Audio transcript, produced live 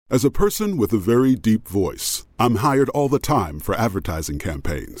As a person with a very deep voice, I'm hired all the time for advertising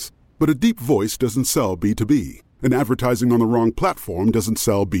campaigns. But a deep voice doesn't sell B2B, and advertising on the wrong platform doesn't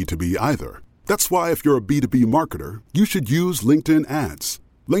sell B2B either. That's why if you're a B2B marketer, you should use LinkedIn ads.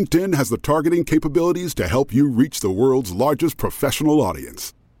 LinkedIn has the targeting capabilities to help you reach the world's largest professional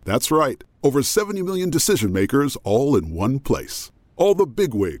audience. That's right, over 70 million decision makers all in one place. All the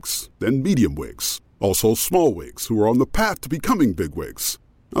big wigs, then medium wigs, also small wigs who are on the path to becoming big wigs.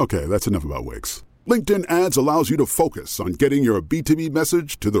 Okay, that's enough about wigs. LinkedIn ads allows you to focus on getting your B2B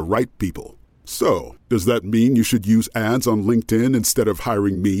message to the right people. So, does that mean you should use ads on LinkedIn instead of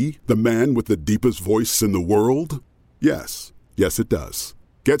hiring me, the man with the deepest voice in the world? Yes. Yes, it does.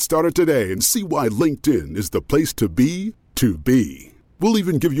 Get started today and see why LinkedIn is the place to be to be. We'll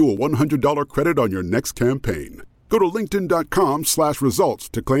even give you a $100 credit on your next campaign. Go to linkedin.com/results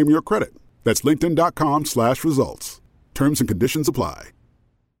to claim your credit. That's linkedin.com/results. Terms and conditions apply.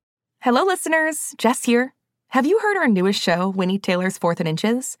 Hello, listeners. Jess here. Have you heard our newest show, Winnie Taylor's Fourth and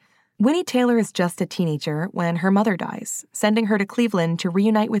Inches? Winnie Taylor is just a teenager when her mother dies, sending her to Cleveland to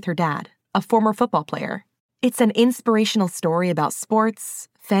reunite with her dad, a former football player. It's an inspirational story about sports,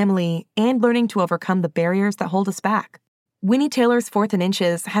 family, and learning to overcome the barriers that hold us back. Winnie Taylor's Fourth and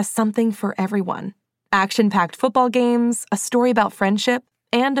Inches has something for everyone. Action-packed football games, a story about friendship,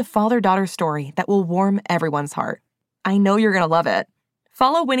 and a father-daughter story that will warm everyone's heart. I know you're going to love it.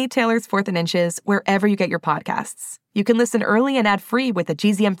 Follow Winnie Taylor's Fourth and Inches wherever you get your podcasts. You can listen early and ad-free with a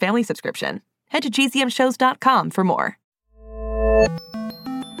GZM family subscription. Head to gzmshows.com for more.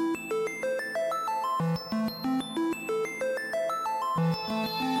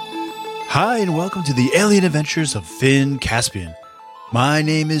 Hi, and welcome to the alien adventures of Finn Caspian. My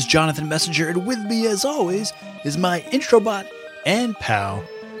name is Jonathan Messenger, and with me, as always, is my introbot and pal,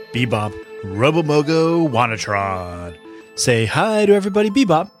 Bebop Robomogo Wanatron. Say hi to everybody,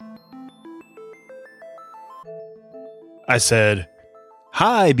 Bebop. I said,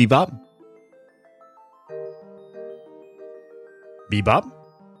 hi, Bebop. Bebop?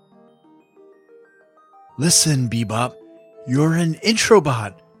 Listen, Bebop, you're an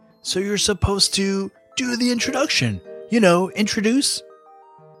introbot, so you're supposed to do the introduction. You know, introduce.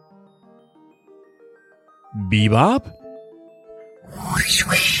 Bebop?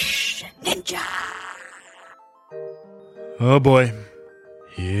 Ninja! Oh boy.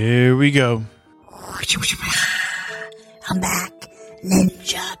 Here we go. I'm back.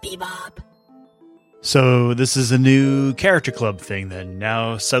 Ninja Bebop. So this is a new character club thing then.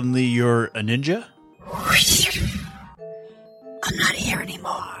 Now suddenly you're a ninja? I'm not here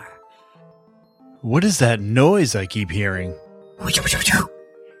anymore. What is that noise I keep hearing?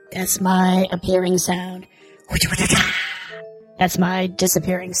 That's my appearing sound. That's my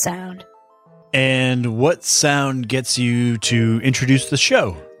disappearing sound. And what sound gets you to introduce the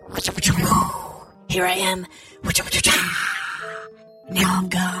show? Here I am. Now I'm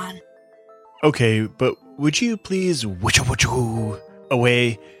gone. Okay, but would you please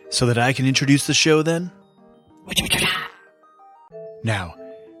away so that I can introduce the show then? Now,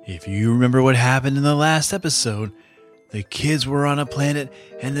 if you remember what happened in the last episode, the kids were on a planet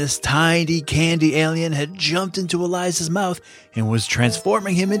and this tiny candy alien had jumped into Elias's mouth and was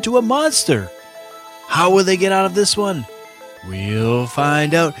transforming him into a monster. How will they get out of this one? We'll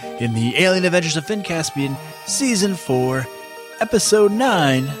find out in the Alien Adventures of Finn Caspian, Season 4, Episode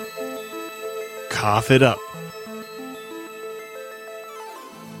 9, Cough It Up.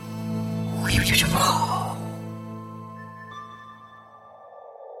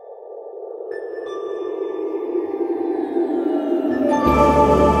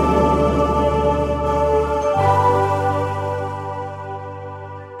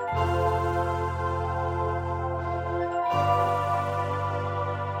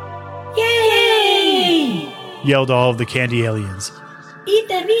 Yelled all of the candy aliens. Eat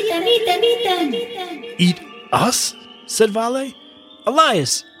them, eat them, eat them, eat them. Eat us? Said Vale.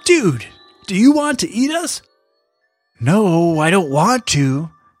 Elias, dude, do you want to eat us? No, I don't want to,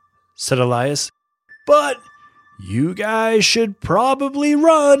 said Elias. But you guys should probably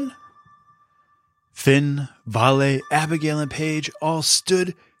run. Finn, Vale, Abigail, and Paige all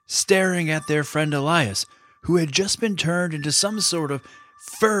stood staring at their friend Elias, who had just been turned into some sort of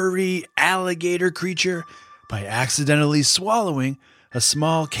furry alligator creature by accidentally swallowing a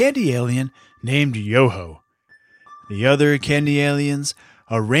small candy alien named Yoho. The other candy aliens,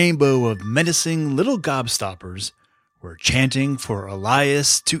 a rainbow of menacing little gobstoppers, were chanting for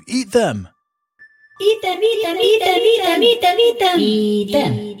Elias to eat them. Eat them, eat them, eat them, eat them, eat them, eat them. Eat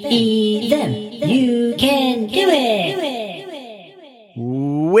them, eat them. You can do it.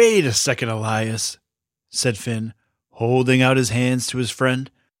 Wait a second, Elias, said Finn, holding out his hands to his friend.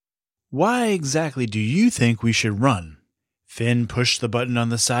 Why exactly do you think we should run? Finn pushed the button on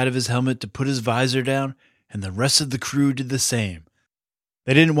the side of his helmet to put his visor down, and the rest of the crew did the same.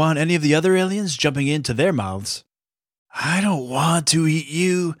 They didn't want any of the other aliens jumping into their mouths. I don't want to eat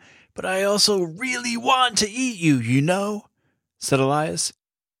you, but I also really want to eat you, you know, said Elias.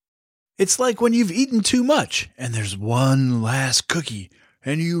 It's like when you've eaten too much, and there's one last cookie,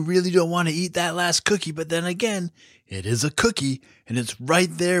 and you really don't want to eat that last cookie, but then again, it is a cookie, and it's right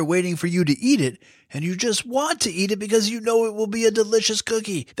there waiting for you to eat it, and you just want to eat it because you know it will be a delicious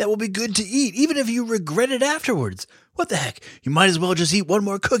cookie that will be good to eat, even if you regret it afterwards. What the heck? You might as well just eat one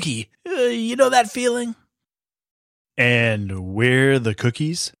more cookie. You know that feeling? And we're the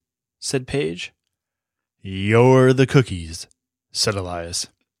cookies, said Paige. You're the cookies, said Elias.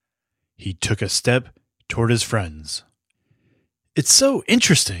 He took a step toward his friends. It's so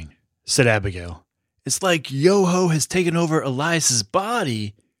interesting, said Abigail. It's like Yoho has taken over Elias's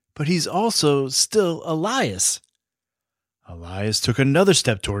body, but he's also still Elias. Elias took another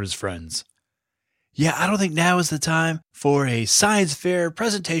step toward his friends. Yeah, I don't think now is the time for a science fair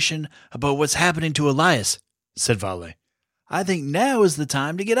presentation about what's happening to Elias, said Vale. I think now is the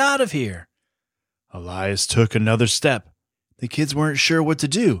time to get out of here. Elias took another step. The kids weren't sure what to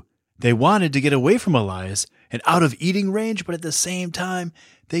do. They wanted to get away from Elias and out of eating range, but at the same time,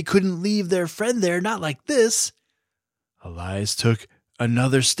 they couldn't leave their friend there, not like this. Elias took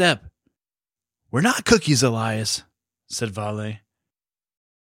another step. We're not cookies, Elias, said Vale.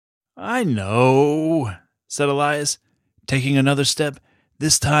 I know, said Elias, taking another step,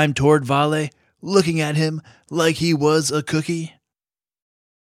 this time toward Vale, looking at him like he was a cookie.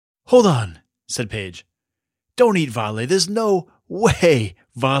 Hold on, said Paige. Don't eat Vale. There's no way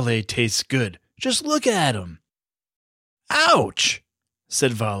Vale tastes good. Just look at him. Ouch,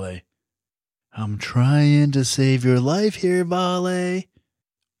 said Vale. I'm trying to save your life here, Vale,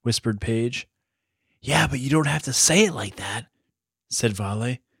 whispered Paige. Yeah, but you don't have to say it like that, said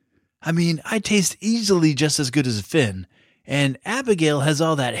Vale. I mean, I taste easily just as good as Finn, and Abigail has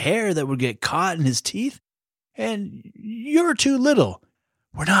all that hair that would get caught in his teeth, and you're too little.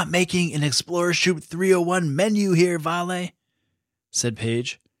 We're not making an Explorer Shoot 301 menu here, Vale, said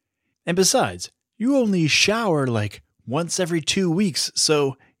Paige. And besides, you only shower like once every 2 weeks,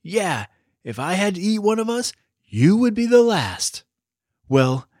 so yeah, if I had to eat one of us, you would be the last.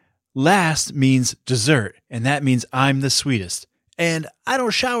 Well, last means dessert, and that means I'm the sweetest. And I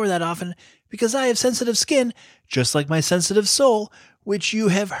don't shower that often because I have sensitive skin, just like my sensitive soul, which you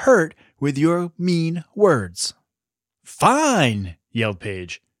have hurt with your mean words. Fine, yelled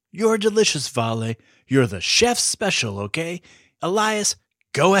Paige. You're delicious, Vale. You're the chef's special, okay? Elias,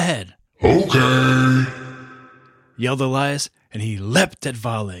 go ahead. Okay, Yelled Elias, and he leapt at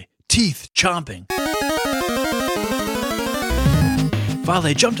Vale, teeth chomping.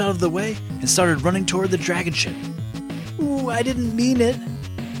 Vale jumped out of the way and started running toward the dragon ship. Ooh, I didn't mean it,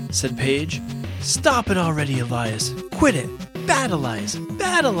 said Paige. Stop it already, Elias. Quit it. Bad Elias.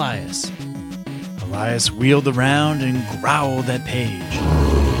 Bad Elias. Elias wheeled around and growled at Paige.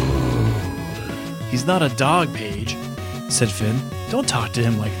 He's not a dog, Paige, said Finn. Don't talk to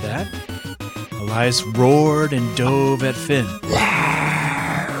him like that. Elias roared and dove at Finn.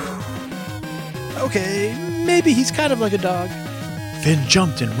 Okay, maybe he's kind of like a dog. Finn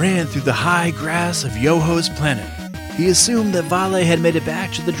jumped and ran through the high grass of Yoho's planet. He assumed that Vale had made it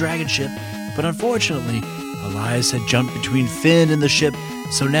back to the dragon ship, but unfortunately, Elias had jumped between Finn and the ship,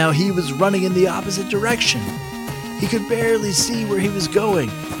 so now he was running in the opposite direction. He could barely see where he was going,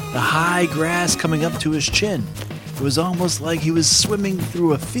 the high grass coming up to his chin. It was almost like he was swimming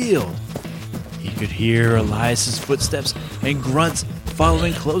through a field. He could hear Elias's footsteps and grunts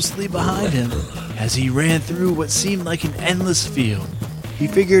following closely behind him as he ran through what seemed like an endless field. He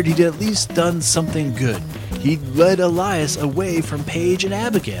figured he'd at least done something good. He'd led Elias away from Paige and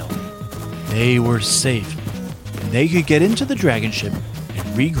Abigail. They were safe, and they could get into the dragon ship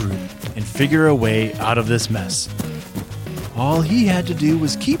and regroup and figure a way out of this mess. All he had to do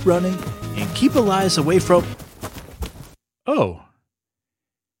was keep running and keep Elias away from... Oh.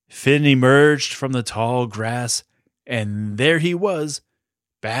 Finn emerged from the tall grass, and there he was,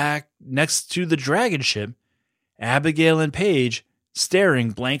 back next to the dragon ship, Abigail and Paige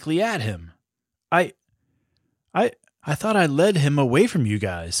staring blankly at him. I thought I led him away from you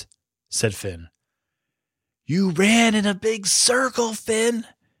guys, said Finn. You ran in a big circle, Finn,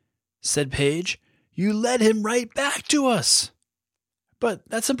 said Paige. You led him right back to us. But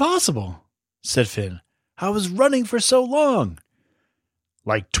that's impossible, said Finn. I was running for so long.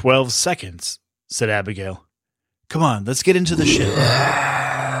 Like 12 seconds, said Abigail. Come on, let's get into the ship.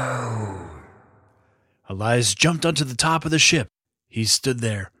 Elias jumped onto the top of the ship. He stood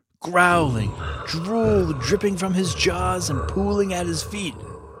there, growling, drool dripping from his jaws and pooling at his feet.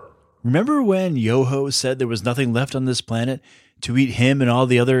 Remember when Yoho said there was nothing left on this planet to eat him and all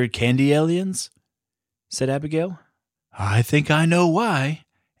the other candy aliens? Said Abigail. I think I know why.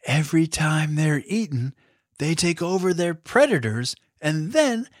 Every time they're eaten, they take over their predators and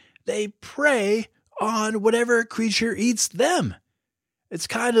then they prey on whatever creature eats them. It's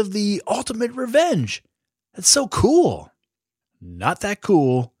kind of the ultimate revenge. That's so cool. Not that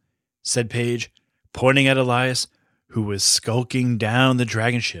cool, said Paige, pointing at Elias, who was skulking down the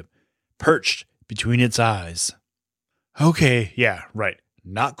dragon ship, perched between its eyes. Okay, yeah, right.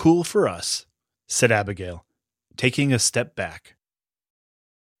 Not cool for us, said Abigail, taking a step back.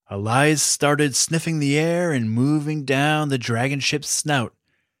 Elias started sniffing the air and moving down the dragon ship's snout.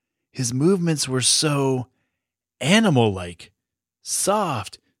 His movements were so animal-like,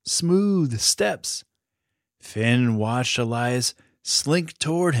 soft, smooth steps. Finn watched Elias slink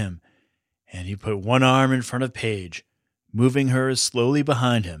toward him, and he put one arm in front of Paige, moving her slowly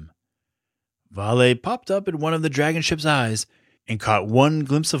behind him. Vale popped up in one of the dragon ship's eyes and caught one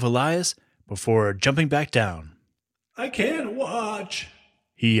glimpse of Elias before jumping back down. I can't watch,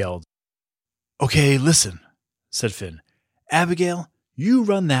 he yelled. Okay, listen, said Finn. Abigail, you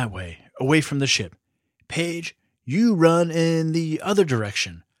run that way, away from the ship. Paige, you run in the other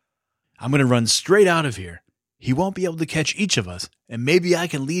direction. I'm going to run straight out of here. He won't be able to catch each of us, and maybe I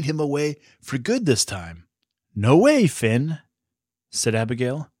can lead him away for good this time. No way, Finn, said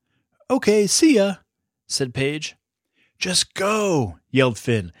Abigail. Okay, see ya, said Paige. Just go, yelled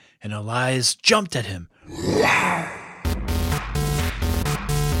Finn, and Elias jumped at him.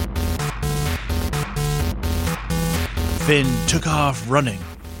 Finn took off running,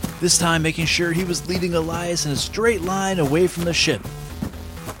 this time making sure he was leading Elias in a straight line away from the ship.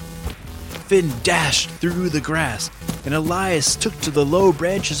 Finn dashed through the grass, and Elias took to the low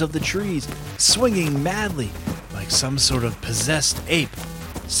branches of the trees, swinging madly like some sort of possessed ape,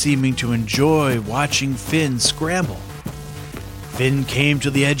 seeming to enjoy watching Finn scramble. Finn came to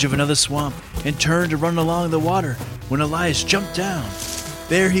the edge of another swamp and turned to run along the water when Elias jumped down.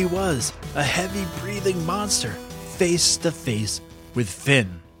 There he was, a heavy-breathing monster, face to face with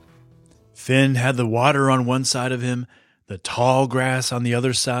Finn. Finn had the water on one side of him, the tall grass on the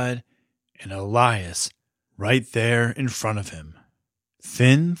other side, and Elias right there in front of him.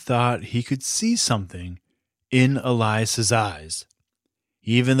 Finn thought he could see something in Elias's eyes.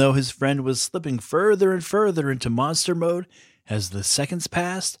 Even though his friend was slipping further and further into monster mode as the seconds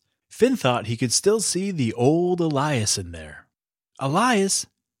passed, Finn thought he could still see the old Elias in there. Elias,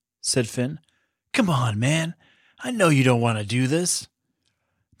 said Finn, come on, man. I know you don't want to do this.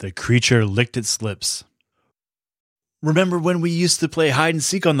 The creature licked its lips. Remember when we used to play hide and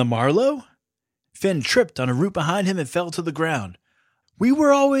seek on the Marlow? Finn tripped on a root behind him and fell to the ground. We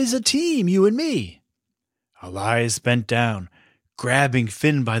were always a team, you and me. Elias bent down, grabbing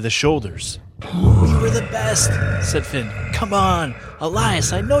Finn by the shoulders. We were the best, said Finn. Come on,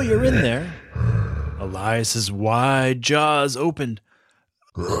 Elias, I know you're in there. Elias's wide jaws opened.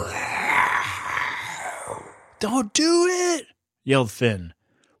 Don't do it, yelled Finn.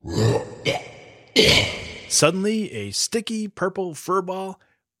 Suddenly, a sticky purple furball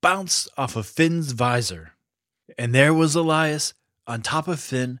bounced off of Finn's visor. And there was Elias on top of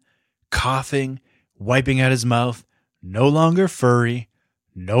Finn, coughing, wiping at his mouth, no longer furry,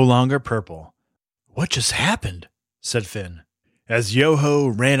 no longer purple. What just happened? Said Finn, as Yoho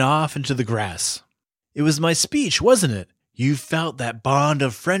ran off into the grass. It was my speech, wasn't it? You felt that bond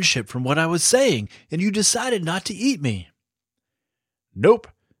of friendship from what I was saying, and you decided not to eat me. Nope,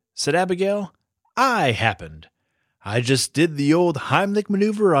 said Abigail. I happened. I just did the old Heimlich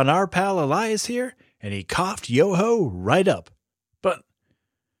maneuver on our pal Elias here, and he coughed Yoho right up. But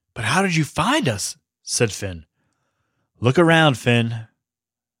how did you find us? Said Finn. Look around, Finn,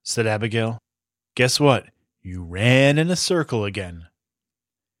 said Abigail. Guess what? You ran in a circle again.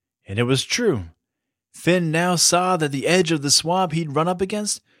 And it was true. Finn now saw that the edge of the swamp he'd run up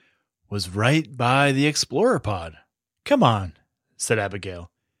against was right by the explorer pod. Come on, said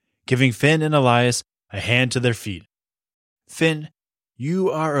Abigail, giving Finn and Elias a hand to their feet. Finn, you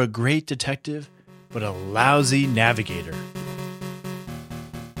are a great detective, but a lousy navigator.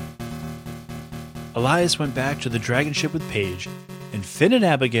 Elias went back to the dragon ship with Paige, and Finn and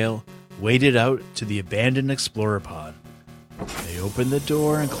Abigail waded out to the abandoned explorer pod. They opened the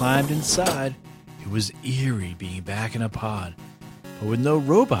door and climbed inside. It was eerie being back in a pod, but with no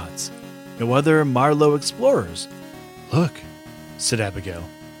robots, no other Marlow explorers. Look, said Abigail.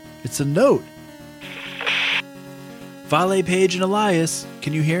 It's a note. Vale, Paige, and Elias,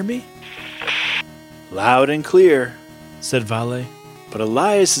 can you hear me? Loud and clear, said Vale. but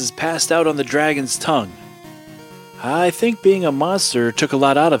Elias is passed out on the dragon's tongue. I think being a monster took a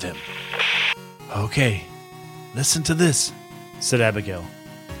lot out of him. Okay, listen to this, said Abigail.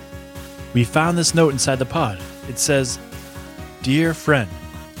 We found this note inside the pod. It says, Dear friend,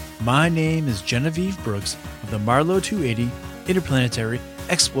 my name is Genevieve Brooks of the Marlow 280 Interplanetary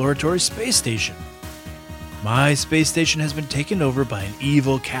Exploratory Space Station. My space station has been taken over by an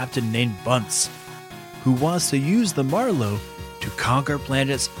evil captain named Bunce, who wants to use the Marlow to conquer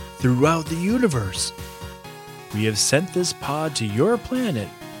planets throughout the universe. We have sent this pod to your planet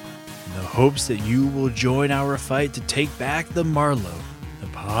in the hopes that you will join our fight to take back the Marlow. The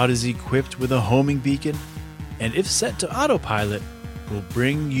pod is equipped with a homing beacon, and if set to autopilot, will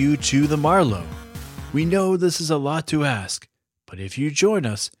bring you to the Marlow. We know this is a lot to ask, but if you join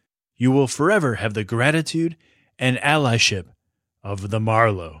us, you will forever have the gratitude and allyship of the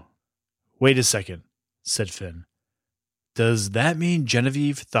Marlow. Wait a second, said Finn. Does that mean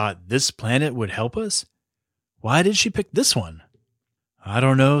Genevieve thought this planet would help us? Why did she pick this one? I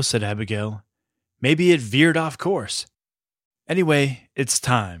don't know, said Abigail. Maybe it veered off course. Anyway, it's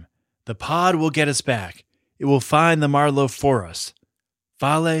time. The pod will get us back. It will find the Marlow for us.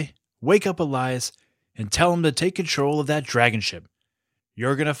 Vale, wake up Elias and tell him to take control of that dragon ship.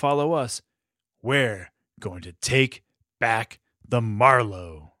 You're going to follow us. We're going to take back the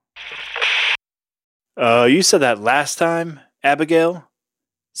Marlow. You said that last time, Abigail,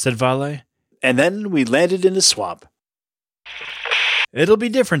 said Vale. And then we landed in a swamp. It'll be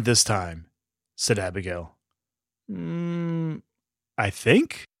different this time, said Abigail. I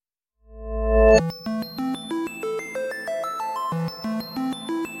think?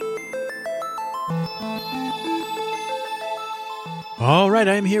 All right,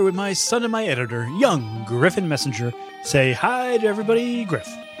 I'm here with my son and my editor, young Griffin Messenger. Say hi to everybody, Griff.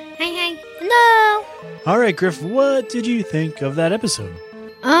 Hi. Hello. All right, Griff, what did you think of that episode?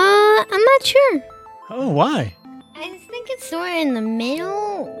 I'm not sure. Oh, why? I just think it's sort of in the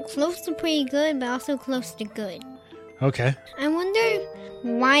middle, close to pretty good, but also close to good. Okay. I wonder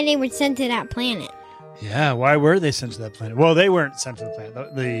why they were sent to that planet. Yeah, why were they sent to that planet? Well, they weren't sent to the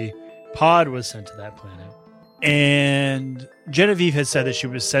planet. The pod was sent to that planet. And Genevieve had said that she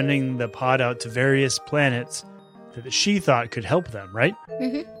was sending the pod out to various planets that she thought could help them, right?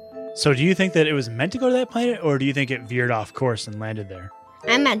 Mm-hmm. So do you think that it was meant to go to that planet, or do you think it veered off course and landed there?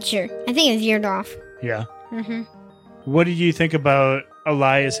 I'm not sure. I think it veered off. Yeah. Mm-hmm. What did you think about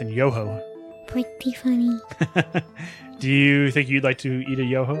Elias and Yoho? Pretty funny. Do you think you'd like to eat a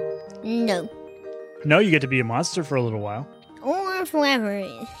Yoho? No. No, you get to be a monster for a little while. Or forever.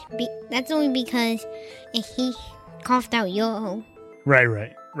 That's only because he coughed out Yoho.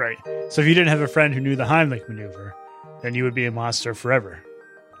 Right. So if you didn't have a friend who knew the Heimlich maneuver, then you would be a monster forever.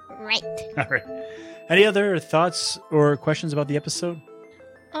 Right. All right. Any other thoughts or questions about the episode?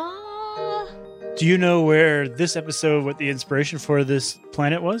 Do you know where this episode, what the inspiration for this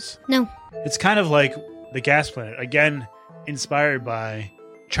planet was? No. It's kind of like the gas planet. Again, inspired by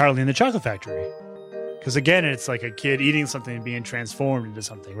Charlie and the Chocolate Factory. Because again, it's like a kid eating something and being transformed into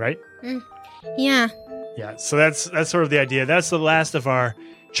something, right? Yeah. Yeah, so that's sort of the idea. That's the last of our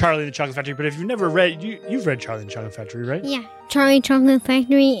Charlie and the Chocolate Factory. But if you've never read, you've read Charlie and the Chocolate Factory, right? Yeah. Charlie Chocolate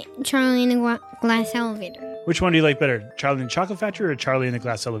Factory, Charlie and the Glass Elevator. Which one do you like better, Charlie and the Chocolate Factory or Charlie and the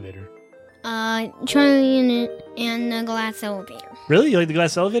Glass Elevator? Charlie and the Glass Elevator. Really? You like the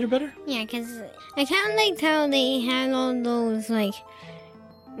Glass Elevator better? Yeah, because I kind of liked how they had all those, like,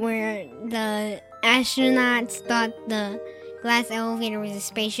 where the astronauts thought the Glass Elevator was a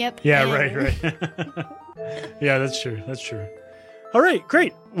spaceship. Yeah, right. Yeah, that's true. All right,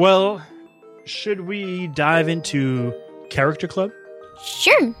 great. Well, should we dive into Character Club?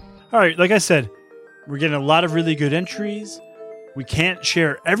 Sure. All right, like I said, we're getting a lot of really good entries. We can't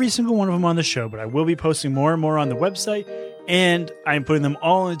share every single one of them on the show, but I will be posting more and more on the website, and I'm putting them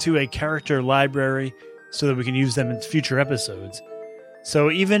all into a character library so that we can use them in future episodes.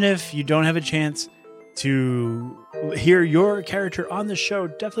 So even if you don't have a chance to hear your character on the show,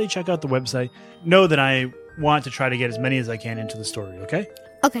 definitely check out the website. Know that I want to try to get as many as I can into the story, okay?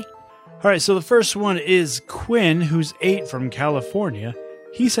 Okay. All right, so the first one is Quinn, who's 8 from California.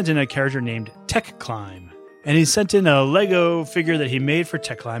 He sent in a character named Tech Climb. And he sent in a Lego figure that he made for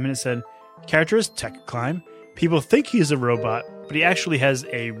Tech Climb, and it said, character is Tech Climb. People think he's a robot, but he actually has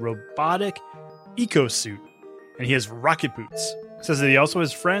a robotic eco-suit, and he has rocket boots. It says that he also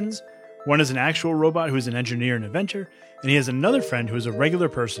has friends. One is an actual robot who is an engineer and inventor, and he has another friend who is a regular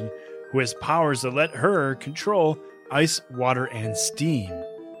person who has powers that let her control ice, water, and steam.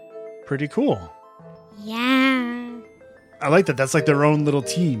 Pretty cool. Yeah. I like that. That's like their own little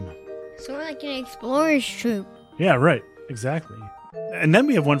team. Sort of like an explorer's troop. Yeah, right. Exactly. And then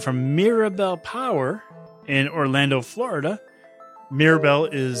we have one from Mirabelle Power in Orlando, Florida. Mirabelle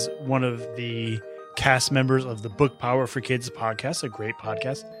is one of the cast members of the Book Power for Kids podcast, a great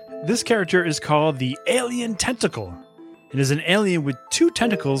podcast. This character is called the Alien Tentacle. It is an alien with 2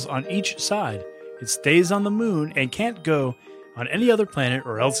 tentacles on each side. It stays on the moon and can't go on any other planet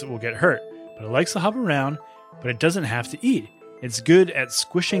or else it will get hurt. But it likes to hop around, but it doesn't have to eat. It's good at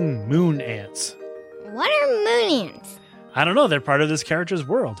squishing moon ants. What are moon ants? I don't know. They're part of this character's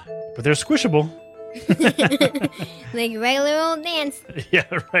world, but they're squishable. Like regular old ants. Yeah,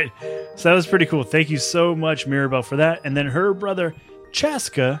 right. So that was pretty cool. Thank you so much, Mirabelle, for that. And then her brother,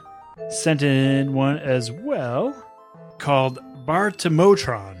 Chaska, sent in one as well called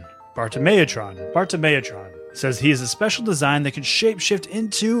Bartimeatron. It says he is a special design that can shapeshift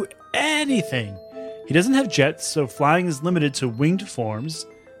into anything. He doesn't have jets, so flying is limited to winged forms.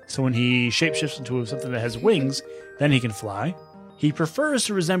 So when he shapeshifts into something that has wings, then he can fly. He prefers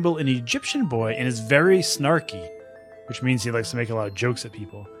to resemble an Egyptian boy and is very snarky, which means he likes to make a lot of jokes at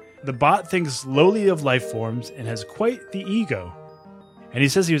people. The bot thinks lowly of life forms and has quite the ego. And he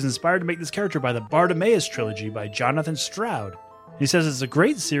says he was inspired to make this character by the Bartimaeus trilogy by Jonathan Stroud. And he says it's a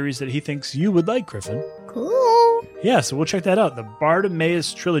great series that he thinks you would like, Griffin. Cool. Yeah, so we'll check that out. The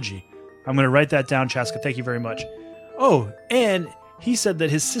Bartimaeus trilogy. I'm going to write that down, Chaska. Thank you very much. Oh, and he said that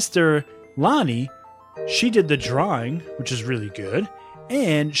his sister, Lonnie, she did the drawing, which is really good,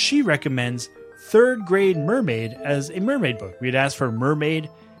 and she recommends Third Grade Mermaid as a mermaid book. We had asked for mermaid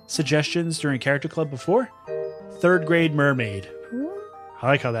suggestions during Character Club before. Third Grade Mermaid. I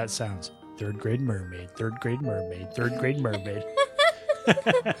like how that sounds. Third Grade Mermaid, Third Grade Mermaid, Third Grade Mermaid.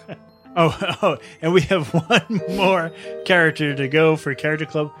 Oh, and we have one more character to go for Character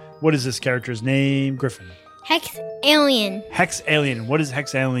Club. What is this character's name, Griffin? Hex Alien. Hex Alien. What is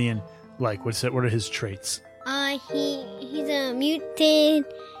Hex Alien like? What are his traits? He's a mutated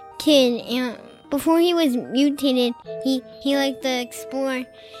kid, and before he was mutated, he liked to explore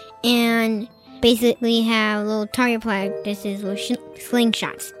and basically have little target practices with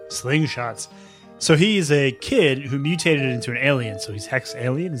slingshots. Slingshots. So he's a kid who mutated into an alien. So he's Hex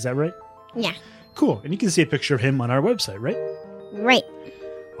Alien. Is that right? Yeah. Cool. And you can see a picture of him on our website, right? Right.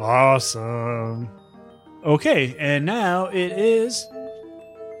 Awesome. Okay, and now it is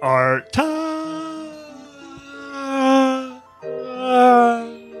our time.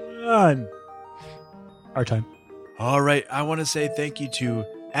 Our time. All right, I want to say thank you to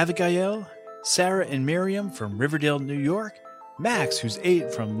Abigail, Sarah, and Miriam from Riverdale, New York, Max, who's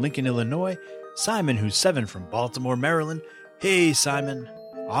 8 from Lincoln, Illinois, Simon, who's 7 from Baltimore, Maryland. Hey, Simon.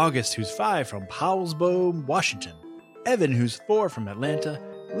 August, who's 5 from Powellsboro, Washington. Evan, who's 4 from Atlanta.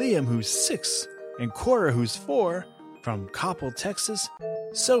 Liam, who's 6. And Cora, who's 4 from Coppell, Texas.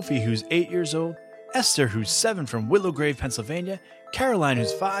 Sophie, who's 8 years old. Esther, who's 7 from Willow Grove, Pennsylvania. Caroline,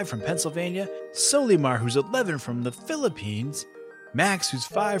 who's 5 from Pennsylvania. Solimar, who's 11 from the Philippines. Max, who's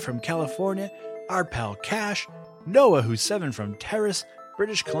 5 from California. Our pal Cash. Noah, who's 7 from Terrace,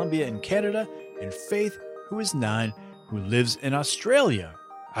 British Columbia in Canada. And Faith, who is 9, who lives in Australia.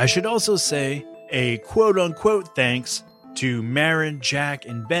 I should also say a quote-unquote thanks to Marin, Jack,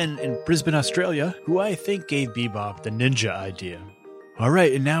 and Ben in Brisbane, Australia, who I think gave Bebop the ninja idea. All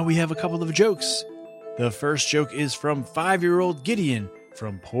right, and now we have a couple of jokes. The first joke is from 5-year-old Gideon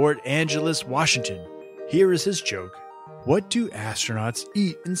from Port Angeles, Washington. Here is his joke. What do astronauts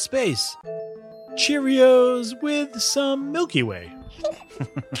eat in space? Cheerios with some Milky Way.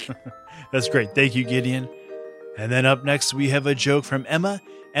 That's great. Thank you, Gideon. And then up next, we have a joke from Emma.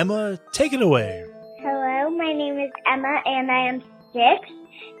 Emma, take it away. Hello, my name is Emma, and I am 6.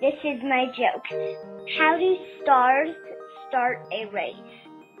 This is my joke. How do stars start a race?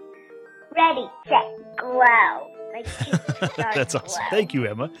 Ready, set, glow. Like That's awesome. Thank you,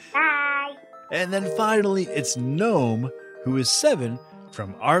 Emma. Bye. And then finally, it's Gnome, who is 7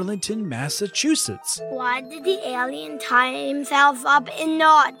 from Arlington, Massachusetts. Why did the alien tie himself up in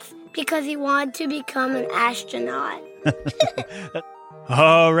knots? Because he wanted to become an astronaut.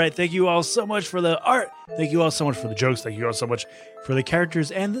 All right. Thank you all so much for the art. Thank you all so much for the jokes. Thank you all so much for the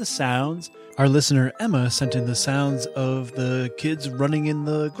characters and the sounds. Our listener, Emma, sent in the sounds of the kids running in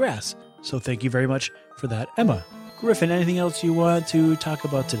the grass. So thank you very much for that, Emma. Griffin, anything else you want to talk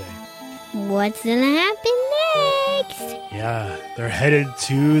about today? What's gonna happen next? Yeah, they're headed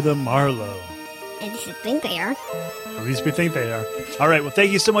to the Marlow. At least I think they are. At least we think they are. All right. Well,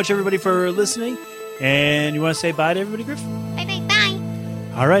 thank you so much, everybody, for listening. And you want to say bye to everybody, Griff? Bye, bye, bye.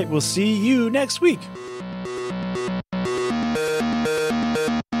 All right. We'll see you next week.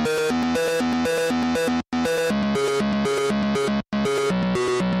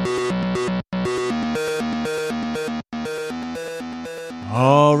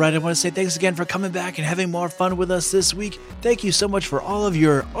 right, I want to say thanks again for coming back and having more fun with us this week. Thank you so much for all of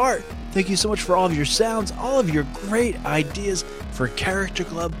your art. Thank you so much for all of your sounds, all of your great ideas for Character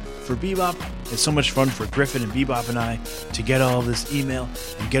Club, for Bebop. It's so much fun for Griffin and Bebop and I to get all of this email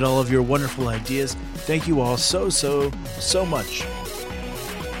and get all of your wonderful ideas. Thank you all so much.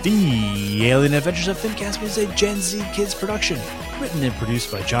 The Alien Adventures of Finn Caspian is a Gen Z Kids production, written and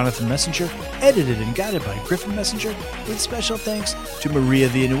produced by Jonathan Messenger, edited and guided by Griffin Messenger, with special thanks to Maria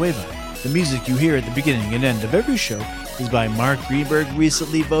Villanueva. The music you hear at the beginning and end of every show is by Mark Greenberg,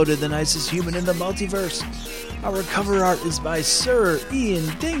 recently voted the nicest human in the multiverse. Our cover art is by Sir Ian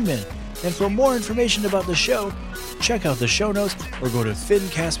Dingman. And for more information about the show, check out the show notes or go to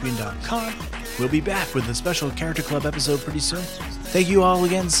finncaspian.com. We'll be back with a special Character Club episode pretty soon. Thank you all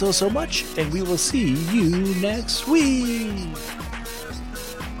again so much, and we will see you next week.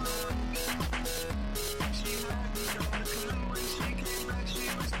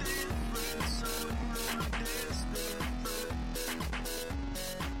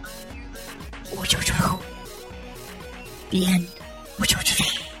 The end.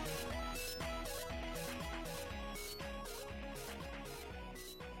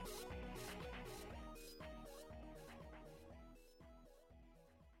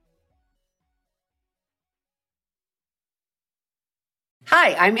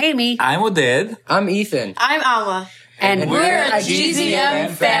 Hi, I'm Amy. I'm Oded. I'm Ethan. I'm Alma. And we're a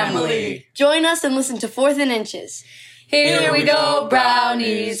GZM family. Join us and listen to Fourth and Inches. Here we go,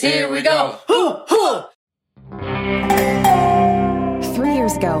 brownies. Here we go. Hoo, hoo. 3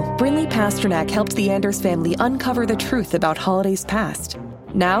 years ago, Brinley Pasternak helped the Anders family uncover the truth about Holiday's past.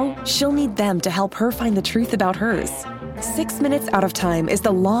 Now, she'll need them to help her find the truth about hers. 6 Minutes Out of Time is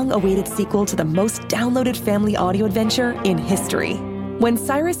the long-awaited sequel to the most downloaded family audio adventure in history. When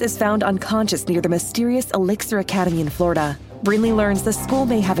Cyrus is found unconscious near the mysterious Elixir Academy in Florida, Brinley learns the school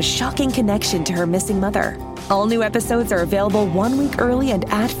may have a shocking connection to her missing mother. All new episodes are available 1 week early and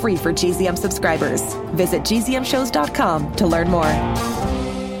ad-free for GZM subscribers. Visit gzmshows.com to learn more.